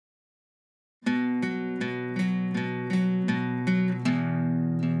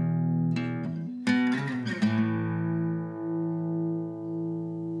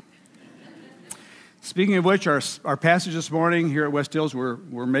Speaking of which, our passage this morning here at West Hills, we're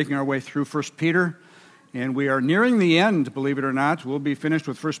making our way through 1 Peter, and we are nearing the end, believe it or not. We'll be finished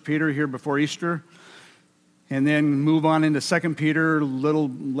with 1 Peter here before Easter, and then move on into 2 Peter a little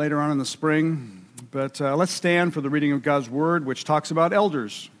later on in the spring. But let's stand for the reading of God's Word, which talks about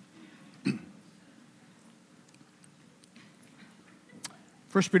elders. 1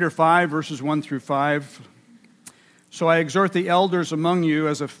 Peter 5, verses 1 through 5. So I exhort the elders among you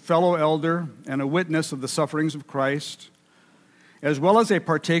as a fellow elder and a witness of the sufferings of Christ, as well as a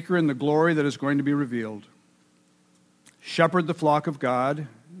partaker in the glory that is going to be revealed. Shepherd the flock of God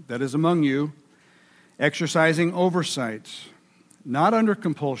that is among you, exercising oversight, not under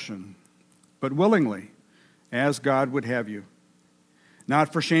compulsion, but willingly, as God would have you.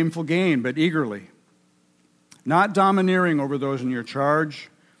 Not for shameful gain, but eagerly. Not domineering over those in your charge,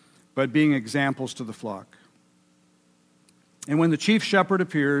 but being examples to the flock. And when the chief shepherd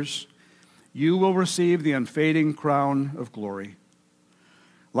appears, you will receive the unfading crown of glory.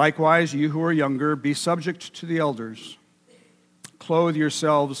 Likewise, you who are younger, be subject to the elders. Clothe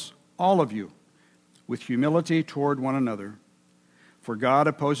yourselves, all of you, with humility toward one another. For God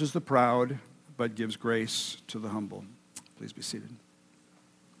opposes the proud, but gives grace to the humble. Please be seated.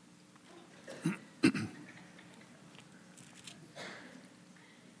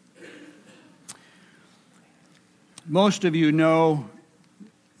 Most of you know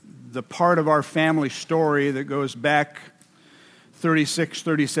the part of our family story that goes back 36,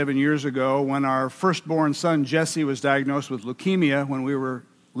 37 years ago when our firstborn son, Jesse, was diagnosed with leukemia when we were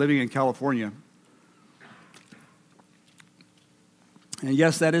living in California. And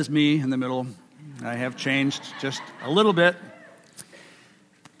yes, that is me in the middle. I have changed just a little bit.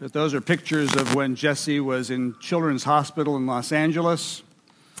 But those are pictures of when Jesse was in Children's Hospital in Los Angeles.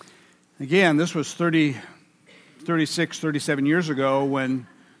 Again, this was 36, 37 years ago when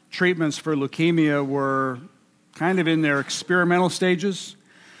treatments for leukemia were kind of in their experimental stages.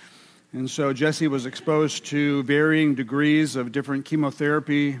 And so Jesse was exposed to varying degrees of different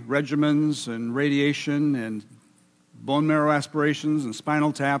chemotherapy regimens and radiation and bone marrow aspirations and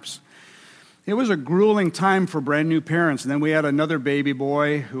spinal taps. It was a grueling time for brand new parents. And then we had another baby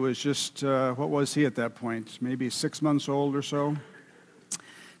boy who was just, what was he at that point? Maybe 6 months old or so.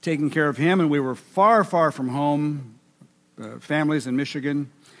 Taking care of him, and we were far, far from home, families in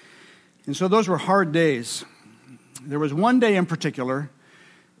Michigan. And so those were hard days. There was one day in particular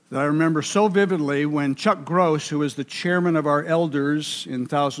that I remember so vividly when Chuck Gross, who was the chairman of our elders in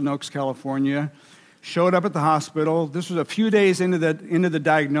Thousand Oaks, California, showed up at the hospital. This was a few days into the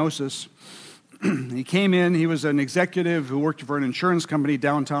diagnosis. He came in. He was an executive who worked for an insurance company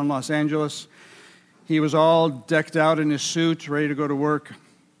downtown Los Angeles. He was all decked out in his suit, ready to go to work,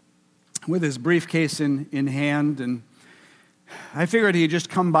 with his briefcase in hand, and I figured he'd just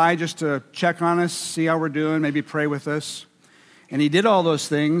come by just to check on us, see how we're doing, maybe pray with us. And he did all those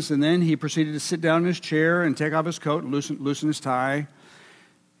things, and then he proceeded to sit down in his chair and take off his coat and loosen his tie.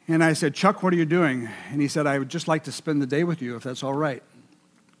 And I said, "Chuck, what are you doing?" And he said, "I would just like to spend the day with you, if that's all right."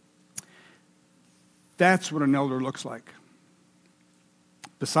 That's what an elder looks like.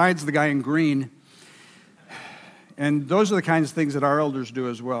 Besides the guy in green, and those are the kinds of things that our elders do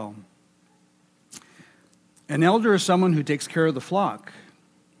as well. An elder is someone who takes care of the flock,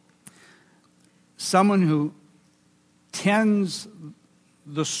 someone who tends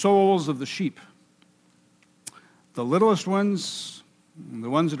the souls of the sheep, the littlest ones, the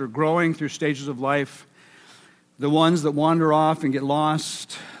ones that are growing through stages of life, the ones that wander off and get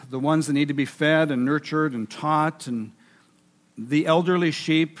lost, the ones that need to be fed and nurtured and taught, and the elderly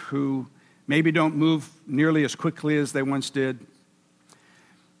sheep who maybe don't move nearly as quickly as they once did.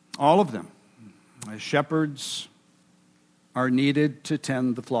 All of them, as shepherds, are needed to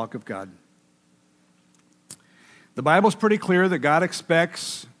tend the flock of God. The Bible's pretty clear that God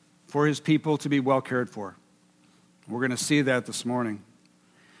expects for his people to be well cared for. We're going to see that this morning.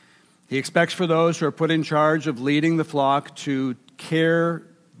 He expects for those who are put in charge of leading the flock to care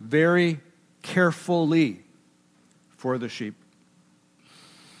very carefully for the sheep.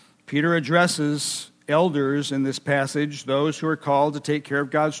 Peter addresses elders in this passage, those who are called to take care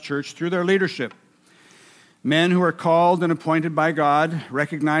of God's church through their leadership. Men who are called and appointed by God,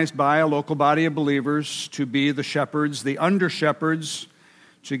 recognized by a local body of believers to be the shepherds, the under-shepherds,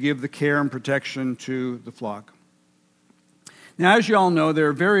 to give the care and protection to the flock. Now, as you all know, there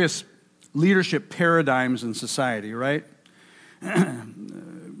are various leadership paradigms in society, right?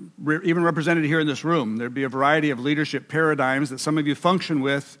 Even represented here in this room, there'd be a variety of leadership paradigms that some of you function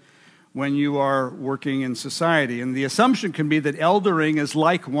with when you are working in society. And the assumption can be that eldering is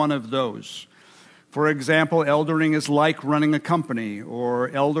like one of those. For example, eldering is like running a company, or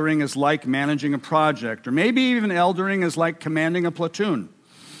eldering is like managing a project, or maybe even eldering is like commanding a platoon.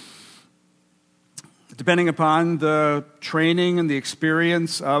 Depending upon the training and the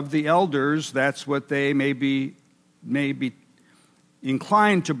experience of the elders, that's what they may be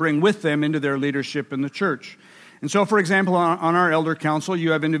inclined to bring with them into their leadership in the church. And so, for example, on our elder council,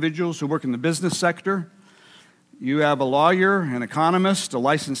 you have individuals who work in the business sector. You have a lawyer, an economist, a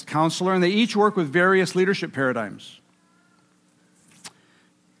licensed counselor, and they each work with various leadership paradigms,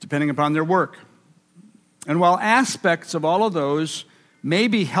 depending upon their work. And while aspects of all of those may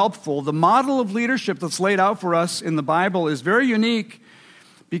be helpful, the model of leadership that's laid out for us in the Bible is very unique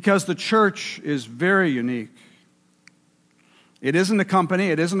because the church is very unique. It isn't a company,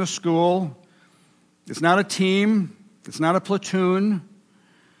 it isn't a school, it's not a team, it's not a platoon,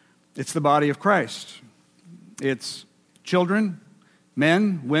 it's the body of Christ. It's children,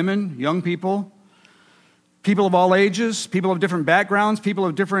 men, women, young people, people of all ages, people of different backgrounds, people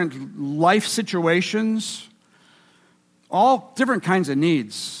of different life situations, all different kinds of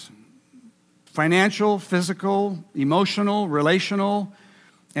needs: financial, physical, emotional, relational,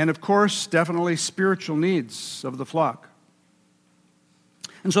 and of course, definitely spiritual needs of the flock.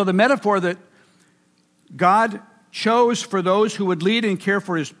 And so the metaphor that God chose for those who would lead and care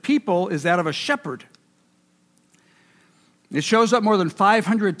for his people is that of a shepherd. It shows up more than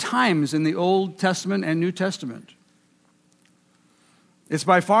 500 times in the Old Testament and New Testament. It's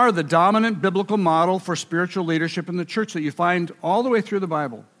by far the dominant biblical model for spiritual leadership in the church that you find all the way through the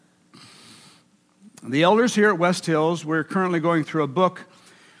Bible. The elders here at West Hills, we're currently going through a book.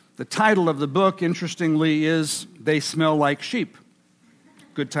 The title of the book, interestingly, is They Smell Like Sheep.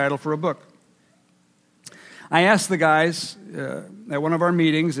 Good title for a book. I asked the guys at one of our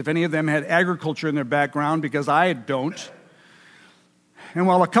meetings if any of them had agriculture in their background, because I don't. And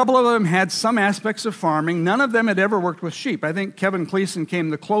while a couple of them had some aspects of farming, none of them had ever worked with sheep. I think Kevin Cleason came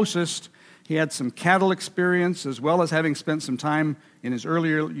the closest. He had some cattle experience, as well as having spent some time in his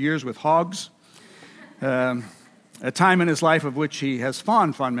earlier years with hogs. A time in his life of which he has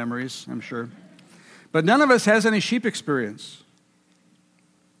fond memories, I'm sure. But none of us has any sheep experience.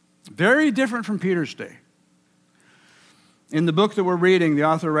 Very different from Peter's day. In the book that we're reading, the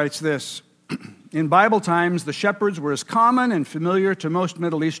author writes this: in Bible times, the shepherds were as common and familiar to most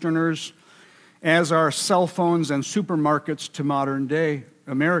Middle Easterners as are cell phones and supermarkets to modern-day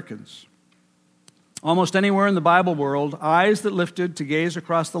Americans. Almost anywhere in the Bible world, eyes that lifted to gaze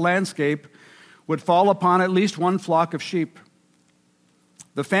across the landscape would fall upon at least one flock of sheep.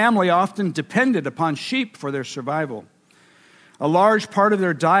 The family often depended upon sheep for their survival. A large part of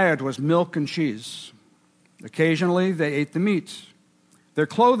their diet was milk and cheese. Occasionally, they ate the meat. Their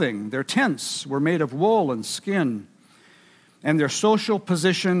clothing, their tents, were made of wool and skin, and their social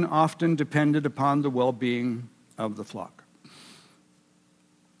position often depended upon the well-being of the flock.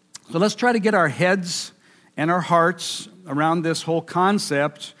 So let's try to get our heads and our hearts around this whole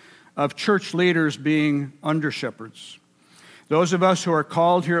concept of church leaders being under-shepherds. Those of us who are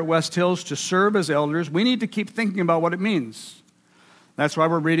called here at West Hills to serve as elders, we need to keep thinking about what it means. That's why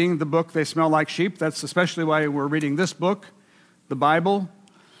we're reading the book, They Smell Like Sheep. That's especially why we're reading this book, the Bible.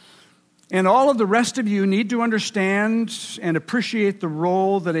 And all of the rest of you need to understand and appreciate the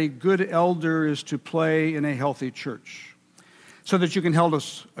role that a good elder is to play in a healthy church, so that you can hold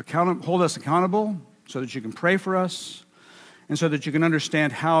us accountable, so that you can pray for us, and so that you can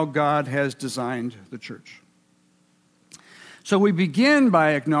understand how God has designed the church. So we begin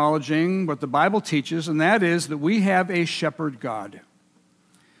by acknowledging what the Bible teaches, and that is that we have a shepherd God.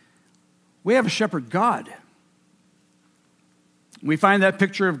 We have a shepherd God. We find that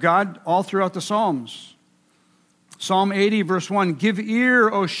picture of God all throughout the Psalms. Psalm 80, verse 1, "Give ear,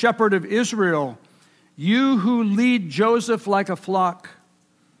 O shepherd of Israel, you who lead Joseph like a flock."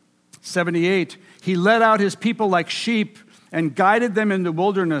 78, "He led out his people like sheep and guided them in the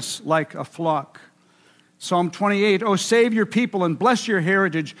wilderness like a flock." Psalm 28, "O save your people and bless your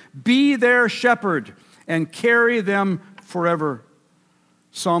heritage. Be their shepherd and carry them forever."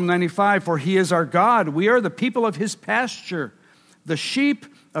 Psalm 95, "For he is our God. We are the people of his pasture, the sheep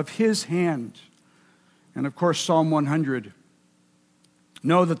of his hand." And of course, Psalm 100,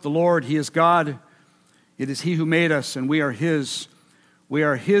 "Know that the Lord, he is God. It is he who made us, and we are his. We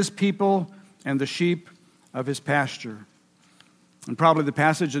are his people and the sheep of his pasture." And probably the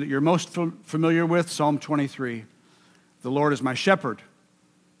passage that you're most familiar with, Psalm 23, "The Lord is my shepherd.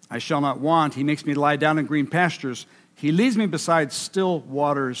 I shall not want. He makes me lie down in green pastures. He leads me beside still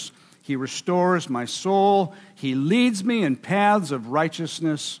waters. He restores my soul. He leads me in paths of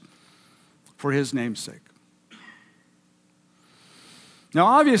righteousness for his name's sake." Now,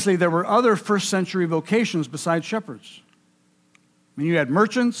 obviously, there were other first century vocations besides shepherds. I mean, you had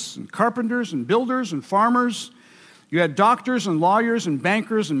merchants and carpenters and builders and farmers. You had doctors and lawyers and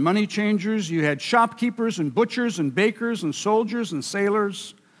bankers and money changers. You had shopkeepers and butchers and bakers and soldiers and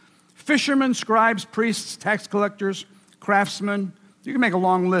sailors, fishermen, scribes, priests, tax collectors, craftsmen. You can make a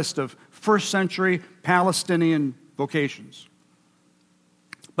long list of first century Palestinian vocations.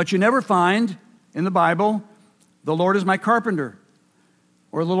 But you never find in the Bible, the Lord is my carpenter,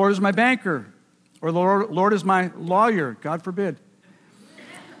 or the Lord is my banker, or the Lord is my lawyer, God forbid.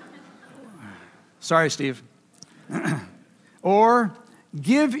 Sorry, Steve. Or,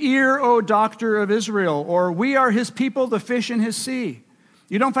 give ear, O doctor of Israel, or we are his people, the fish in his sea.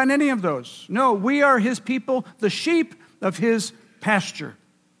 You don't find any of those. No, we are his people, the sheep of his pasture.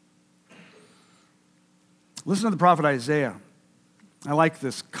 Listen to the prophet Isaiah. I like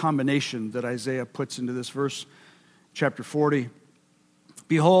this combination that Isaiah puts into this verse, chapter 40.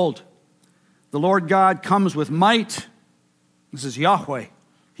 Behold, the Lord God comes with might. This is Yahweh.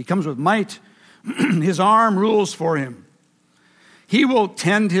 He comes with might. His arm rules for him. He will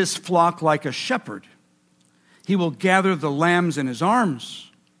tend his flock like a shepherd. He will gather the lambs in his arms.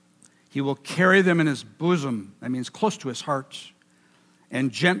 He will carry them in his bosom, that means close to his heart,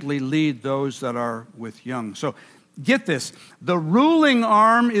 and gently lead those that are with young. So get this, the ruling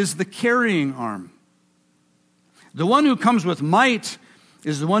arm is the carrying arm. The one who comes with might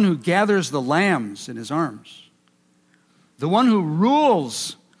is the one who gathers the lambs in his arms. The one who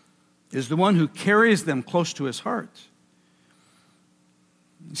rules is the one who carries them close to his heart.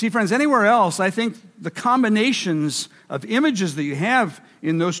 See, friends, anywhere else, I think the combinations of images that you have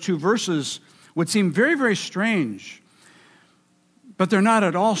in those two verses would seem very, very strange. But they're not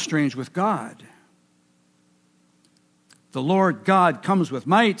at all strange with God. The Lord God comes with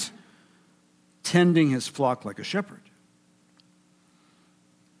might, tending his flock like a shepherd.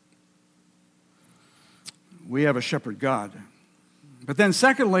 We have a shepherd God. But then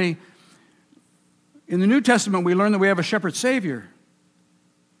secondly, in the New Testament, we learn that we have a shepherd Savior.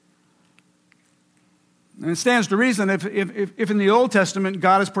 And it stands to reason if in the Old Testament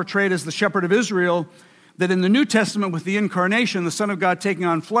God is portrayed as the shepherd of Israel, that in the New Testament with the incarnation, the Son of God taking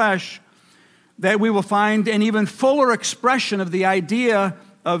on flesh, that we will find an even fuller expression of the idea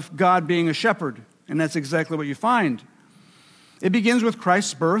of God being a shepherd. And that's exactly what you find. It begins with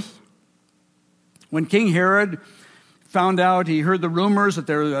Christ's birth. When King Herod found out, he heard the rumors that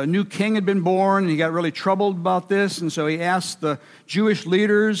a new king had been born, and he got really troubled about this, and so he asked the Jewish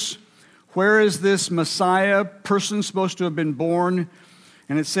leaders, where is this Messiah person supposed to have been born?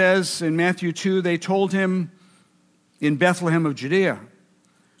 And it says in Matthew 2, they told him, in Bethlehem of Judea,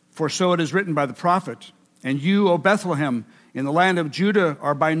 for so it is written by the prophet, and you, O Bethlehem, in the land of Judah,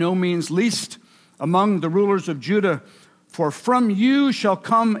 are by no means least among the rulers of Judah, for from you shall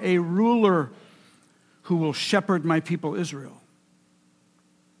come a ruler who will shepherd my people Israel.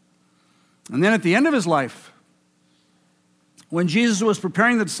 And then at the end of his life, when Jesus was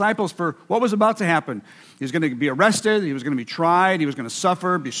preparing the disciples for what was about to happen, he was going to be arrested, he was going to be tried, he was going to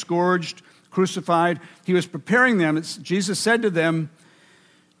suffer, be scourged, crucified. He was preparing them. Jesus said to them,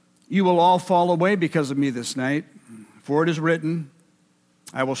 you will all fall away because of me this night, for it is written,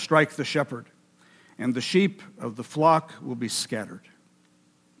 I will strike the shepherd, and the sheep of the flock will be scattered.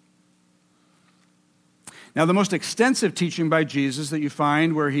 Now, the most extensive teaching by Jesus that you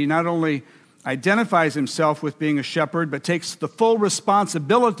find where he not only identifies himself with being a shepherd, but takes the full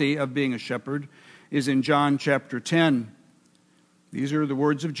responsibility of being a shepherd, is in John chapter 10. These are the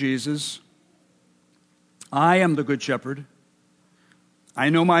words of Jesus. I am the good shepherd. I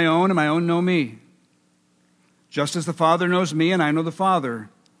know my own, and my own know me. Just as the Father knows me, and I know the Father.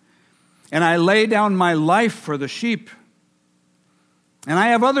 And I lay down my life for the sheep. And I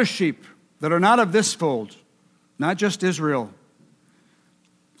have other sheep that are not of this fold, not just Israel.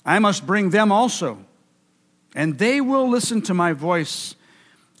 I must bring them also, and they will listen to my voice,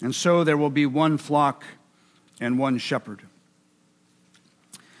 and so there will be one flock and one shepherd.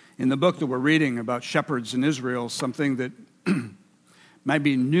 In the book that we're reading about shepherds in Israel, something that might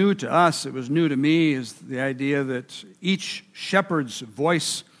be new to us, it was new to me, is the idea that each shepherd's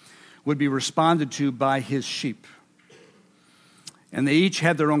voice would be responded to by his sheep. And they each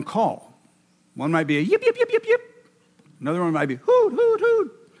had their own call. One might be a yip, yip, yip, yip, yip. Another one might be hoot, hoot,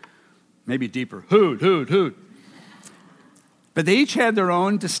 hoot. Maybe deeper, hoot, hoot, hoot. But they each had their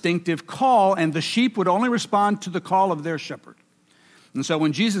own distinctive call, and the sheep would only respond to the call of their shepherd. And so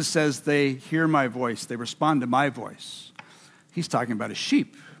when Jesus says they hear my voice, they respond to my voice, he's talking about his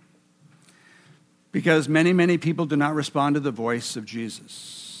sheep. Because many, many people do not respond to the voice of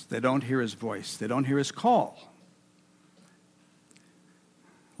Jesus. They don't hear his voice. They don't hear his call.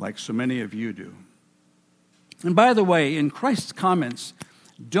 like so many of you do. And by the way, in Christ's comments,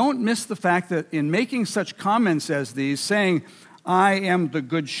 don't miss the fact that in making such comments as these, saying, I am the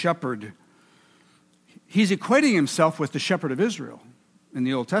good shepherd, he's equating himself with the shepherd of Israel in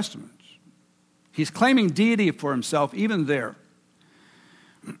the Old Testament. He's claiming deity for himself even there.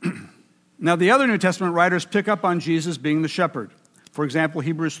 Now, the other New Testament writers pick up on Jesus being the shepherd. For example,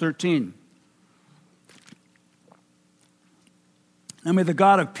 Hebrews 13. And may the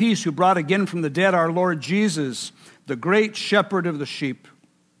God of peace, who brought again from the dead our Lord Jesus, the great shepherd of the sheep,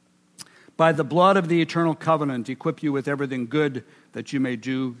 by the blood of the eternal covenant, equip you with everything good that you may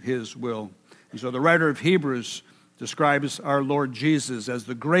do his will. And so the writer of Hebrews describes our Lord Jesus as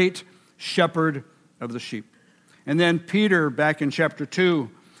the great shepherd of the sheep. And then Peter, back in chapter 2,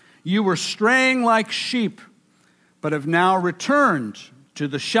 you were straying like sheep, but have now returned to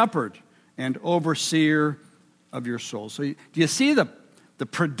the shepherd and overseer of your souls. So do you see the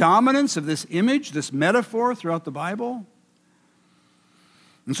predominance of this image, this metaphor throughout the Bible?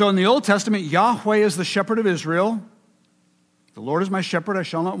 And so in the Old Testament, Yahweh is the shepherd of Israel. The Lord is my shepherd, I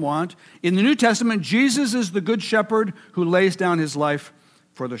shall not want. In the New Testament, Jesus is the good shepherd who lays down his life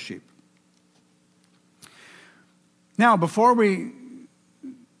for the sheep. Now, before we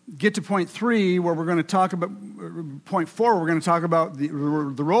get to point 3, where we're going to talk about, point 4, we're going to talk about the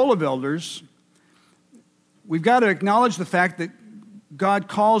role of elders, we've got to acknowledge the fact that God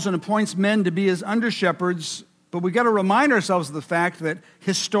calls and appoints men to be his under-shepherds, but we've got to remind ourselves of the fact that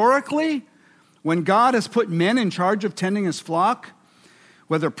historically, when God has put men in charge of tending his flock,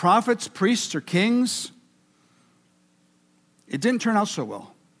 whether prophets, priests, or kings, it didn't turn out so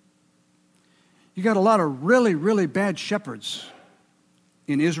well. You got a lot of really, really bad shepherds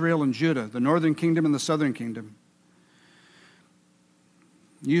in Israel and Judah, the northern kingdom and the southern kingdom.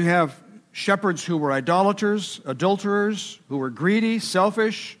 You have shepherds who were idolaters, adulterers, who were greedy,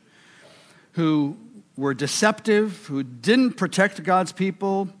 selfish, who were deceptive, who didn't protect God's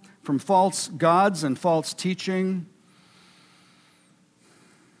people from false gods and false teaching.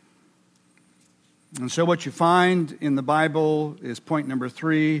 And so what you find in the Bible is point number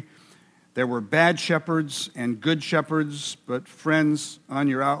 3. There were bad shepherds and good shepherds, but friends, on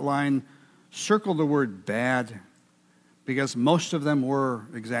your outline, circle the word bad, because most of them were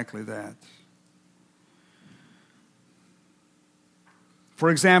exactly that. For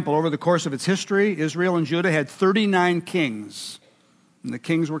example, over the course of its history, Israel and Judah had 39 kings, and the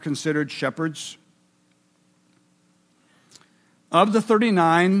kings were considered shepherds. Of the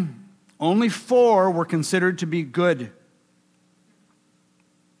 39, only 4 were considered to be good.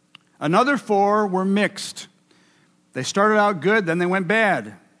 Another 4 were mixed. They started out good, then they went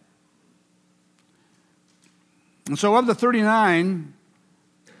bad. And so of the 39,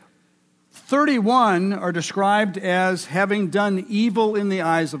 31 are described as having done evil in the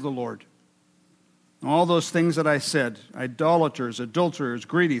eyes of the Lord. All those things that I said, idolaters, adulterers,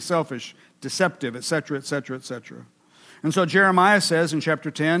 greedy, selfish, deceptive, etc., etc., etc. And so Jeremiah says in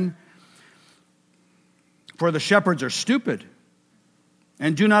chapter 10, for the shepherds are stupid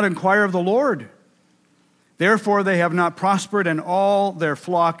and do not inquire of the Lord. Therefore they have not prospered, and all their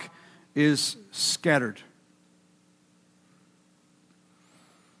flock is scattered.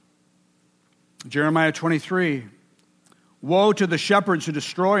 Jeremiah 23, woe to the shepherds who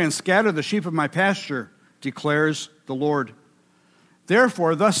destroy and scatter the sheep of my pasture, declares the Lord.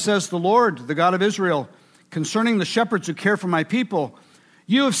 Therefore, thus says the Lord, the God of Israel, concerning the shepherds who care for my people,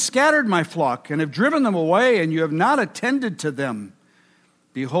 you have scattered my flock and have driven them away, and you have not attended to them.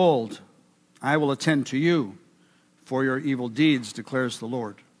 Behold, I will attend to you for your evil deeds, declares the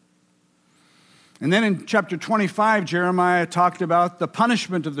Lord. And then in chapter 25, Jeremiah talked about the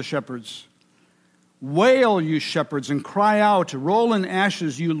punishment of the shepherds. Wail, you shepherds, and cry out. Roll in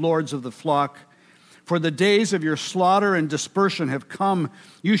ashes, you lords of the flock. For the days of your slaughter and dispersion have come.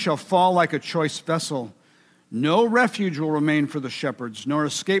 You shall fall like a choice vessel. No refuge will remain for the shepherds, nor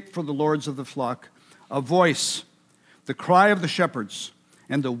escape for the lords of the flock. A voice, the cry of the shepherds,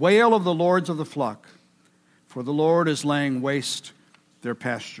 and the wail of the lords of the flock. For the Lord is laying waste their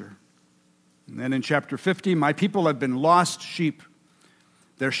pasture. And then in chapter 50, my people have been lost sheep.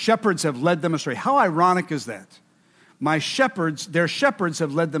 Their shepherds have led them astray. How ironic is that? Their shepherds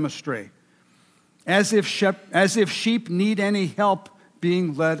have led them astray. As if sheep need any help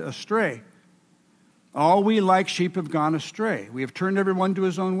being led astray. All we like sheep have gone astray. We have turned everyone to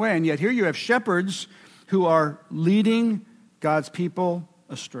his own way. And yet here you have shepherds who are leading God's people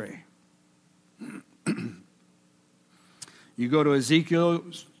astray. You go to Ezekiel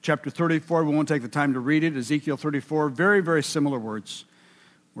chapter 34. We won't take the time to read it. Ezekiel 34, very, very similar words,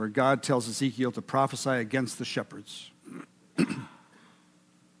 where God tells Ezekiel to prophesy against the shepherds.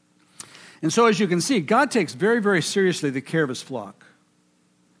 And so as you can see, God takes very, very seriously the care of his flock.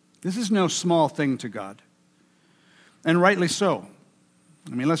 This is no small thing to God. And rightly so.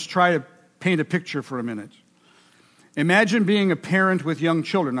 I mean, let's try to paint a picture for a minute. Imagine being a parent with young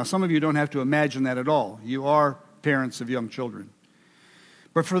children. Now, some of you don't have to imagine that at all. You are parents of young children.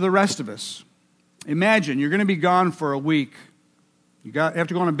 But for the rest of us, imagine you're going to be gone for a week. You have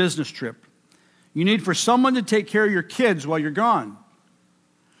to go on a business trip. You need for someone to take care of your kids while you're gone.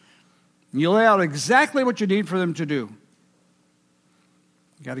 You lay out exactly what you need for them to do.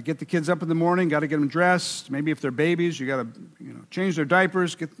 You got to get the kids up in the morning, got to get them dressed. Maybe if they're babies, you got to change their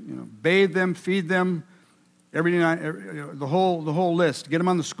diapers, bathe them, feed them, every night, the whole list. Get them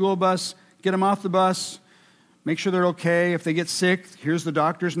on the school bus, get them off the bus, make sure they're okay. If they get sick, here's the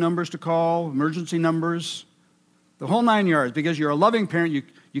doctor's numbers to call, emergency numbers, the whole 9 yards. Because you're a loving parent,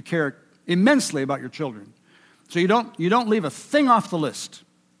 you care immensely about your children. So you don't leave a thing off the list.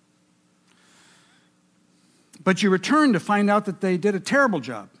 But you return to find out that they did a terrible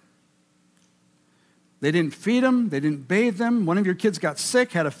job. They didn't feed them. They didn't bathe them. One of your kids got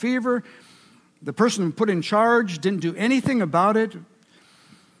sick, had a fever. The person put in charge didn't do anything about it.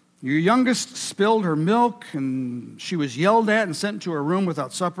 Your youngest spilled her milk, and she was yelled at and sent to her room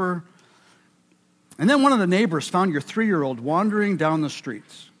without supper. And then one of the neighbors found your 3-year-old wandering down the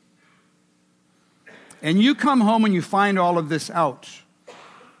streets. And you come home and you find all of this out.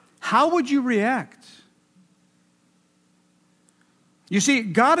 How would you react? You see,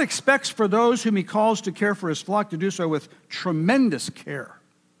 God expects for those whom he calls to care for his flock to do so with tremendous care.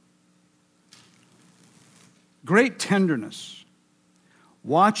 Great tenderness,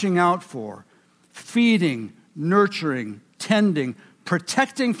 watching out for, feeding, nurturing, tending,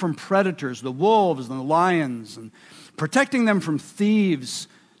 protecting from predators, the wolves and the lions, and protecting them from thieves,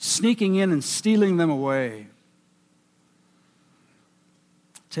 sneaking in and stealing them away.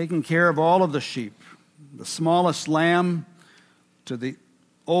 Taking care of all of the sheep, the smallest lamb to the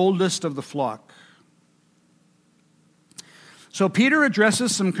oldest of the flock. So Peter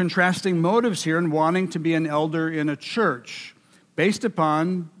addresses some contrasting motives here in wanting to be an elder in a church, based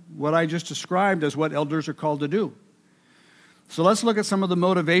upon what I just described as what elders are called to do. So let's look at some of the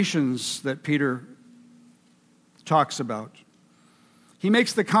motivations that Peter talks about. He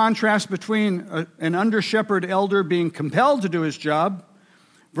makes the contrast between an under-shepherd elder being compelled to do his job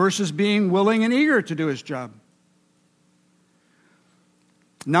versus being willing and eager to do his job.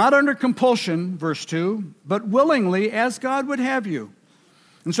 Not under compulsion, verse 2, but willingly as God would have you.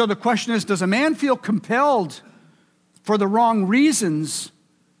 And so the question is, does a man feel compelled for the wrong reasons,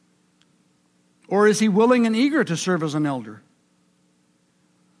 or is he willing and eager to serve as an elder?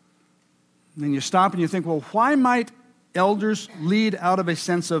 And then you stop and you think, well, why might elders lead out of a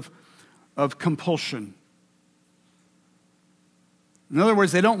sense of compulsion? In other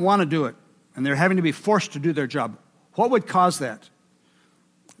words, they don't want to do it, and they're having to be forced to do their job. What would cause that?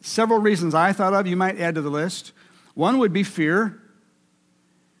 Several reasons I thought of, you might add to the list. One would be fear.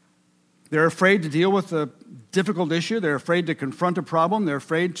 They're afraid to deal with a difficult issue. They're afraid to confront a problem. They're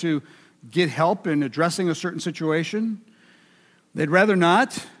afraid to get help in addressing a certain situation. They'd rather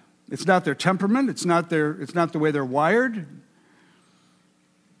not. It's not their temperament. It's not the way they're wired.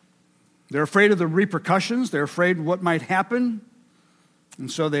 They're afraid of the repercussions. They're afraid what might happen,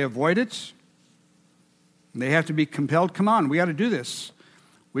 and so they avoid it. They have to be compelled. Come on, we got to do this.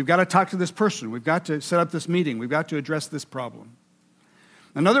 We've got to talk to this person. We've got to set up this meeting. We've got to address this problem.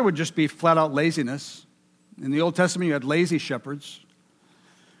 Another would just be flat-out laziness. In the Old Testament, you had lazy shepherds,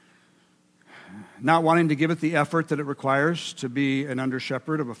 not wanting to give it the effort that it requires to be an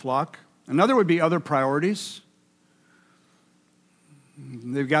under-shepherd of a flock. Another would be other priorities.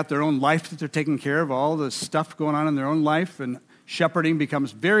 They've got their own life that they're taking care of, all the stuff going on in their own life, and shepherding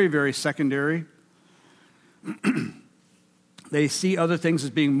becomes very, very secondary. They see other things as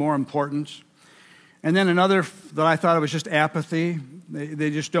being more important. And then another that I thought was just apathy.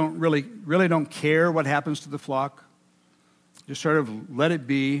 They just don't really don't care what happens to the flock. Just sort of let it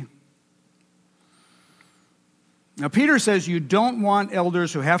be. Now, Peter says you don't want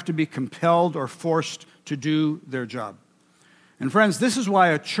elders who have to be compelled or forced to do their job. And friends, this is why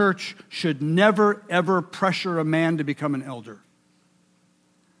a church should never, ever pressure a man to become an elder.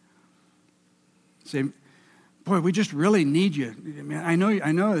 Say, boy, we just really need you. I mean,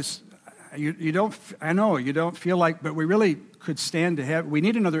 I know this. You don't feel like, but we really could stand to have. We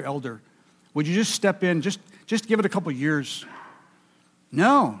need another elder. Would you just step in? Just give it a couple years.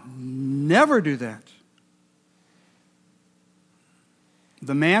 No, never do that.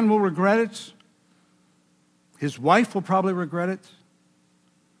 The man will regret it. His wife will probably regret it.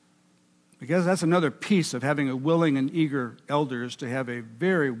 guess that's another piece of having a willing and eager elder, is to have a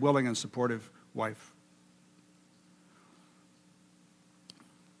very willing and supportive wife.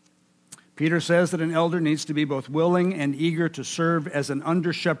 Peter says that an elder needs to be both willing and eager to serve as an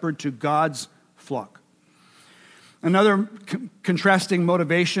under-shepherd to God's flock. Another contrasting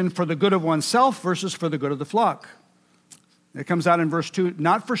motivation for the good of oneself versus for the good of the flock. It comes out in verse 2,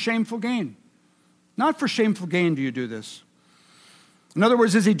 not for shameful gain. Not for shameful gain do you do this. In other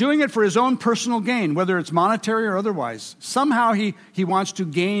words, is he doing it for his own personal gain, whether it's monetary or otherwise? Somehow he wants to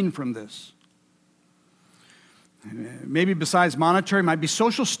gain from this. Maybe besides monetary, it might be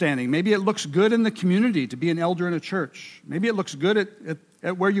social standing. Maybe it looks good in the community to be an elder in a church. Maybe it looks good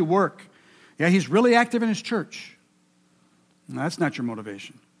at where you work. Yeah, he's really active in his church. No, that's not your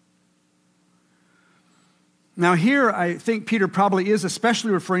motivation. Now here, I think Peter probably is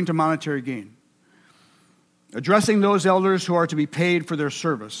especially referring to monetary gain, addressing those elders who are to be paid for their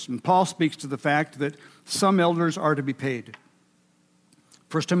service. And Paul speaks to the fact that some elders are to be paid.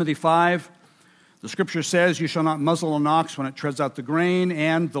 1 Timothy 5, the scripture says, you shall not muzzle an ox when it treads out the grain,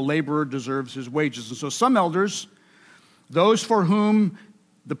 and the laborer deserves his wages. And so some elders, those for whom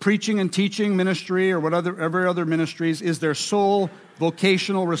the preaching and teaching ministry or whatever other ministries is their sole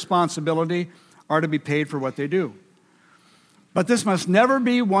vocational responsibility, are to be paid for what they do. But this must never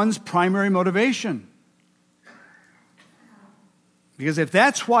be one's primary motivation. Because if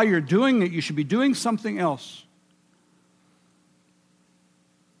that's why you're doing it, you should be doing something else.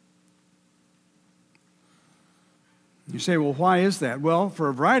 You say, well, why is that? Well, for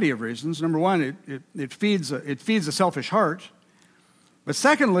a variety of reasons. Number one, it feeds a selfish heart. But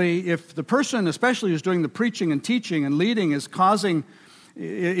secondly, if the person, especially who's doing the preaching and teaching and leading, is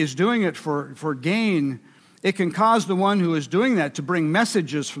doing it for gain, it can cause the one who is doing that to bring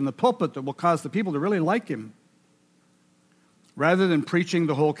messages from the pulpit that will cause the people to really like him, rather than preaching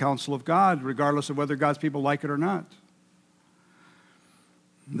the whole counsel of God, regardless of whether God's people like it or not.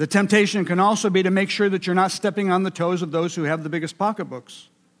 The temptation can also be to make sure that you're not stepping on the toes of those who have the biggest pocketbooks,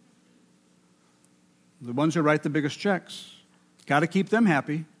 the ones who write the biggest checks. Got to keep them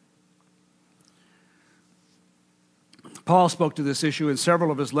happy. Paul spoke to this issue in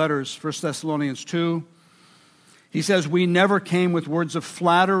several of his letters. 1 Thessalonians 2, he says, we never came with words of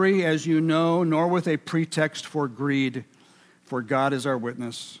flattery, as you know, nor with a pretext for greed, for God is our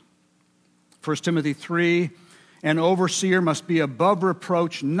witness. 1 Timothy 3, an overseer must be above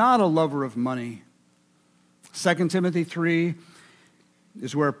reproach, not a lover of money. 2 Timothy 3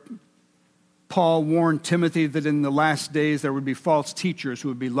 is where Paul warned Timothy that in the last days there would be false teachers who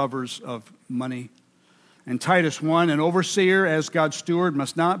would be lovers of money. And Titus 1, an overseer as God's steward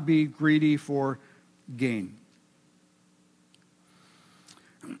must not be greedy for gain.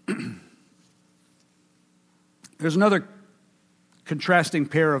 There's another contrasting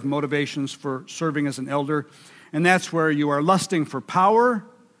pair of motivations for serving as an elder, and that's where you are lusting for power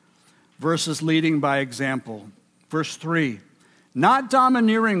versus leading by example. Verse 3, not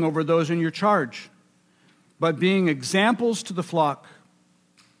domineering over those in your charge, but being examples to the flock.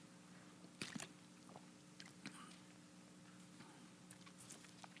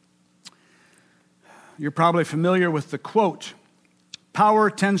 You're probably familiar with the quote, power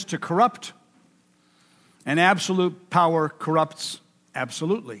tends to corrupt, and absolute power corrupts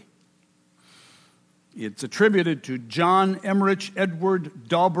absolutely. It's attributed to John Emmerich Edward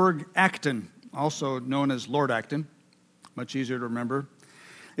Dahlberg Acton, also known as Lord Acton, much easier to remember.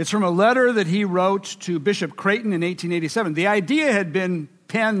 It's from a letter that he wrote to Bishop Creighton in 1887. The idea had been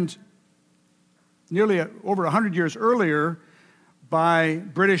penned nearly over 100 years earlier by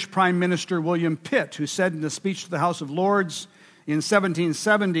British Prime Minister William Pitt, who said in a speech to the House of Lords in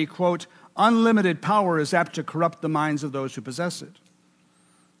 1770, quote, unlimited power is apt to corrupt the minds of those who possess it.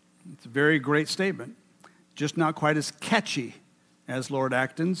 It's a very great statement, just not quite as catchy as Lord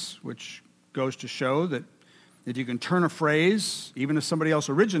Acton's, which goes to show that if you can turn a phrase, even if somebody else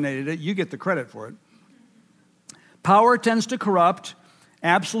originated it, you get the credit for it. Power tends to corrupt.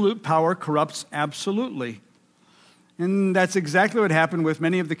 Absolute power corrupts absolutely. And that's exactly what happened with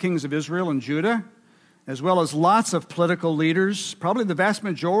many of the kings of Israel and Judah, as well as lots of political leaders, probably the vast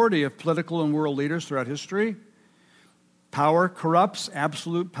majority of political and world leaders throughout history. Power corrupts,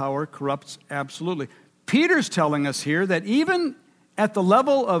 absolute power corrupts absolutely. Peter's telling us here that even at the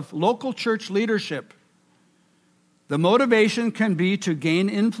level of local church leadership, the motivation can be to gain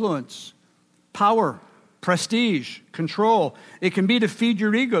influence, power, prestige, control. It can be to feed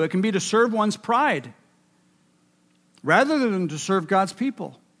your ego. It can be to serve one's pride, rather than to serve God's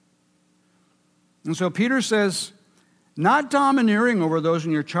people. And so Peter says, not domineering over those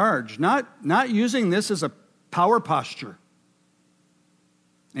in your charge, not using this as a power posture.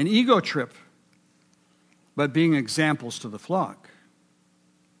 an ego trip, but being examples to the flock.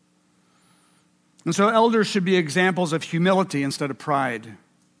 And so elders should be examples of humility instead of pride.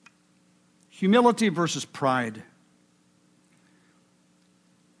 Humility versus pride.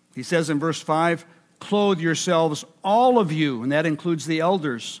 He says in verse 5, clothe yourselves, all of you, and that includes the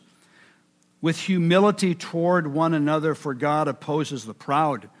elders, with humility toward one another, for God opposes the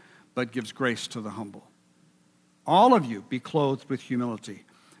proud, but gives grace to the humble. All of you be clothed with humility.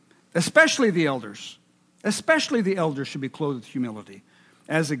 Especially the elders. Especially the elders should be clothed with humility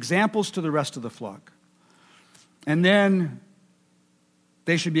as examples to the rest of the flock. And then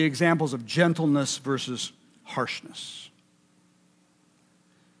they should be examples of gentleness versus harshness.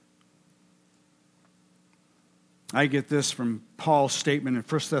 I get this from Paul's statement in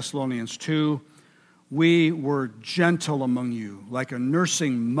 1 Thessalonians 2. We were gentle among you, like a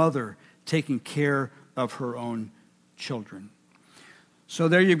nursing mother taking care of her own children. So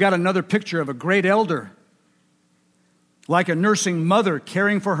there you've got another picture of a great elder, like a nursing mother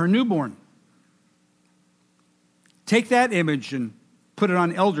caring for her newborn. Take that image and put it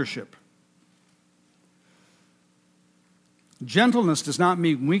on eldership. Gentleness does not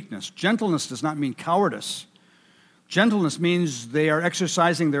mean weakness. Gentleness does not mean cowardice. Gentleness means they are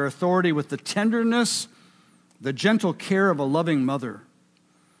exercising their authority with the tenderness, the gentle care of a loving mother,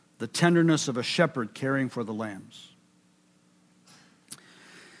 the tenderness of a shepherd caring for the lambs.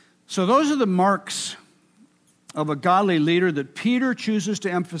 So those are the marks of a godly leader that Peter chooses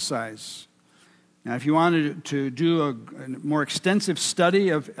to emphasize. Now, if you wanted to do a more extensive study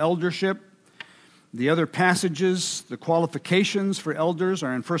of eldership, the other passages, the qualifications for elders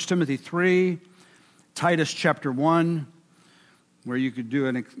are in 1 Timothy 3, Titus chapter 1, where you could do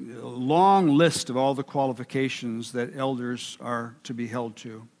a long list of all the qualifications that elders are to be held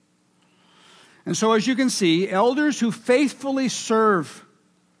to. And so, as you can see, elders who faithfully serve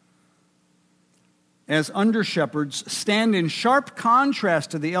as under-shepherds stand in sharp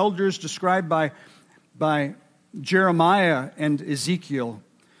contrast to the elders described by Jeremiah and Ezekiel.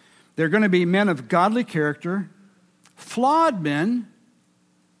 They're going to be men of godly character, flawed men,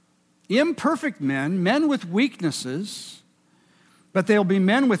 imperfect men, men with weaknesses, but they'll be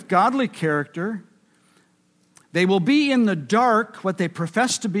men with godly character. They will be in the dark what they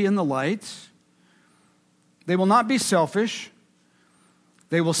profess to be in the light. They will not be selfish.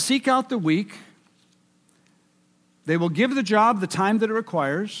 They will seek out the weak. They will give the job the time that it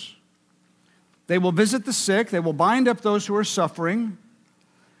requires. They will visit the sick. They will bind up those who are suffering.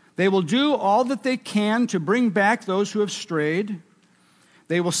 They will do all that they can to bring back those who have strayed.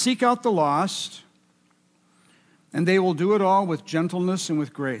 They will seek out the lost. And they will do it all with gentleness and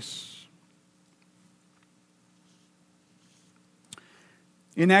with grace.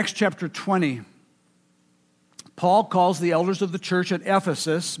 In Acts chapter 20, Paul calls the elders of the church at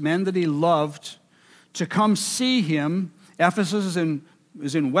Ephesus, men that he loved, to come see him. Ephesus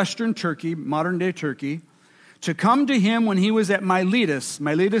is in western Turkey, modern-day Turkey. To come to him when he was at Miletus.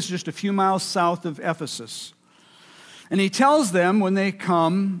 Miletus is just a few miles south of Ephesus. And he tells them when they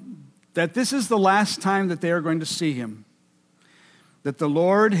come that this is the last time that they are going to see him. That the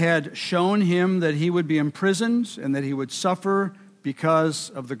Lord had shown him that he would be imprisoned and that he would suffer because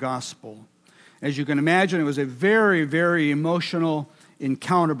of the gospel. As you can imagine, it was a very, very emotional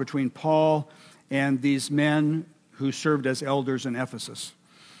encounter between Paul and these men who served as elders in Ephesus.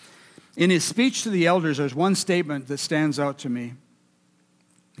 In his speech to the elders, there's one statement that stands out to me.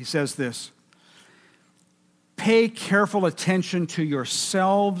 He says this: pay careful attention to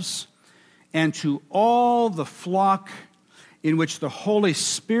yourselves and to all the flock in which the Holy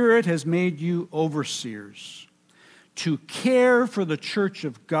Spirit has made you overseers, to care for the church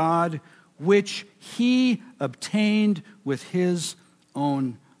of God, which he obtained with his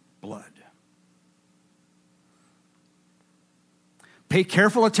own blood. Pay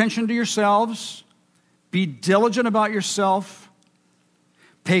careful attention to yourselves. Be diligent about yourself.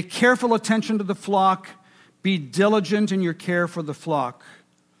 Pay careful attention to the flock. Be diligent in your care for the flock,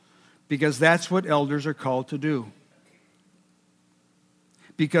 because that's what elders are called to do.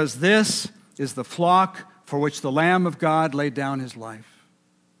 Because this is the flock for which the Lamb of God laid down his life.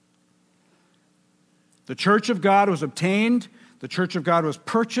 The church of God was obtained, the church of God was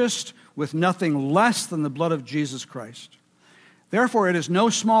purchased with nothing less than the blood of Jesus Christ. Therefore, it is no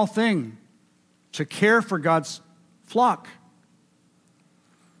small thing to care for God's flock.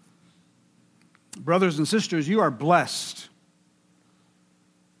 Brothers and sisters, you are blessed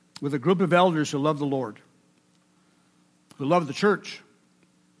with a group of elders who love the Lord, who love the church,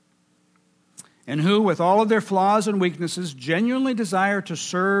 and who, with all of their flaws and weaknesses, genuinely desire to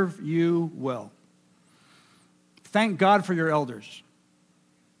serve you well. Thank God for your elders.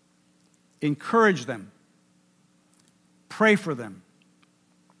 encourage them. Pray for them.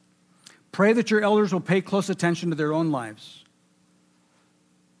 Pray that your elders will pay close attention to their own lives.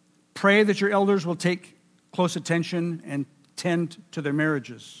 Pray that your elders will take close attention and tend to their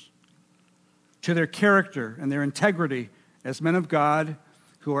marriages, to their character and their integrity as men of God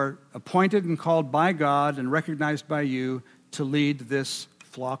who are appointed and called by God and recognized by you to lead this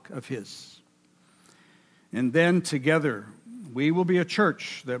flock of His. And then together, we will be a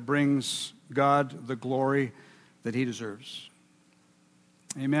church that brings God the glory that He deserves.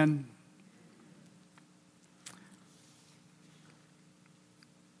 Amen.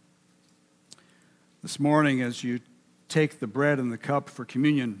 This morning, as you take the bread and the cup for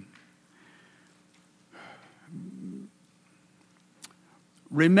communion,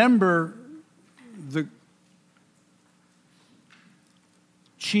 remember the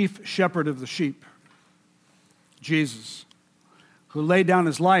chief shepherd of the sheep, Jesus, who laid down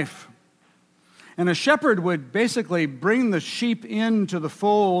His life. And a shepherd would basically bring the sheep into the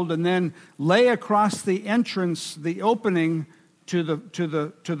fold and then lay across the entrance, the opening to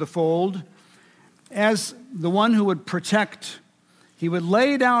the fold, as the one who would protect. He would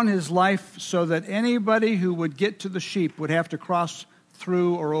lay down His life so that anybody who would get to the sheep would have to cross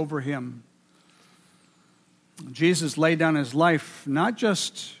through or over Him. Jesus laid down His life not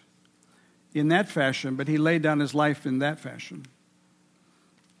just in that fashion, but He laid down His life in that fashion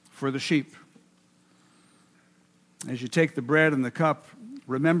for the sheep. As you take the bread and the cup,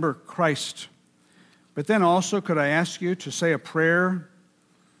 remember Christ. But then also, could I ask you to say a prayer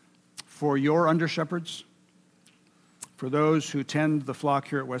for your under-shepherds, for those who tend the flock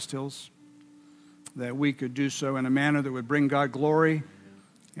here at West Hills, that we could do so in a manner that would bring God glory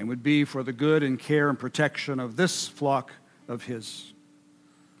and would be for the good and care and protection of this flock of His.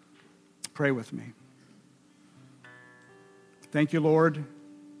 Pray with me. Thank you, Lord,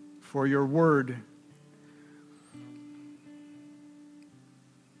 for your word.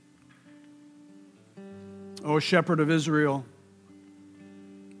 O Shepherd of Israel,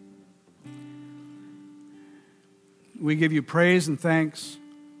 we give you praise and thanks.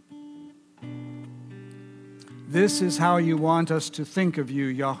 This is how you want us to think of you,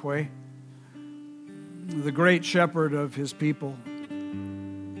 Yahweh, the great shepherd of His people.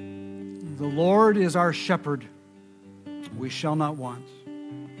 The Lord is our shepherd. We shall not want.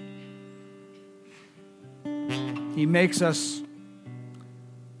 He makes us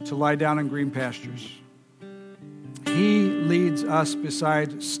to lie down in green pastures. He leads us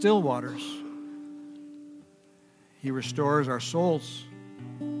beside still waters. He restores our souls.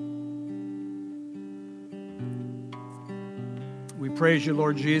 We praise you,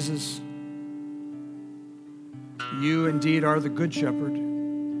 Lord Jesus. You indeed are the good shepherd.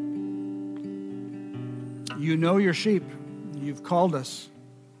 You know your sheep. You've called us.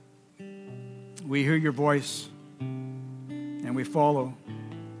 We hear your voice and we follow.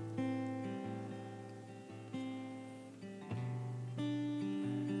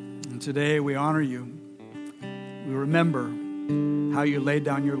 And today we honor you. We remember how you laid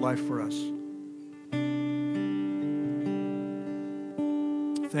down your life for us.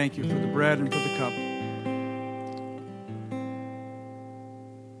 Thank you for the bread and for the cup.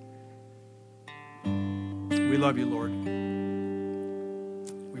 We love you, Lord.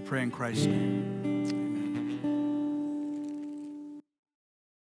 We pray in Christ's name.